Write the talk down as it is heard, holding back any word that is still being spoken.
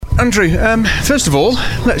Andrew, first of all,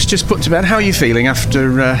 let's just put to bed, how are you feeling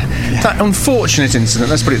after that unfortunate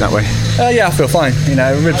incident? Let's put it that way. Yeah, I feel fine.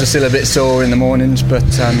 Ribs are still a bit sore in the mornings, but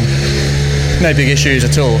no big issues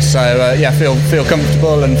at all. So yeah, feel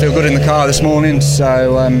comfortable and feel good in the car this morning.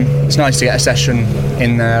 So it's nice to get a session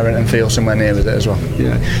in there and feel somewhere near with it as well.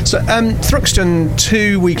 Yeah. So Thruxton,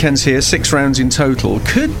 2 weekends here, 6 rounds in total,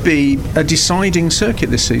 could be a deciding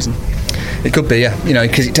circuit this season. It could be, yeah.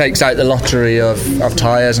 Because it takes out the lottery of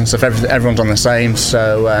tyres and stuff. Everyone's on the same,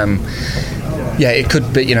 so yeah, it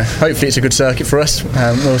could be. Hopefully it's a good circuit for us.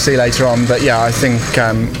 We'll see later on, but yeah, I think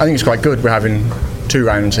it's quite good. We're having 2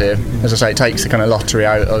 rounds here. As I say, it takes the kind of lottery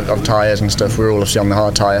out of tyres and stuff. We're all obviously on the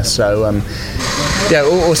hard tyre, so yeah,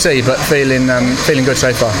 we'll see. But feeling good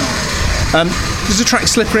so far. Is the track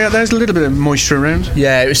slippery out there? There's a little bit of moisture around.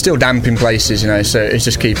 Yeah, it was still damp in places, so it's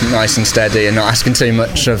just keeping it nice and steady and not asking too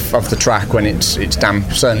much of the track when it's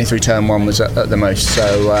damp. Certainly through turn 1 was at the most.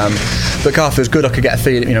 So, but car feels good. I could get a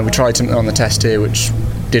feel. We tried something on the test here which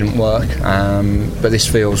didn't work, but this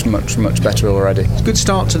feels much better already. It's a good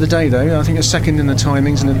start to the day, though. I think a second in the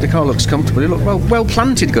timings, and the car looks comfortable. It looked well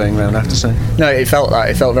planted going round, I have to say. No, it felt that.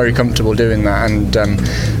 It felt very comfortable doing that, and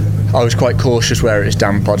I was quite cautious where it was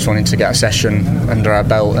damp. I just wanted to get a session under our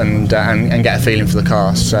belt and get a feeling for the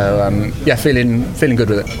car. So yeah, feeling good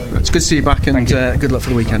with it. It's good to see you back, and good luck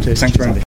for the weekend. Thanks, Randy.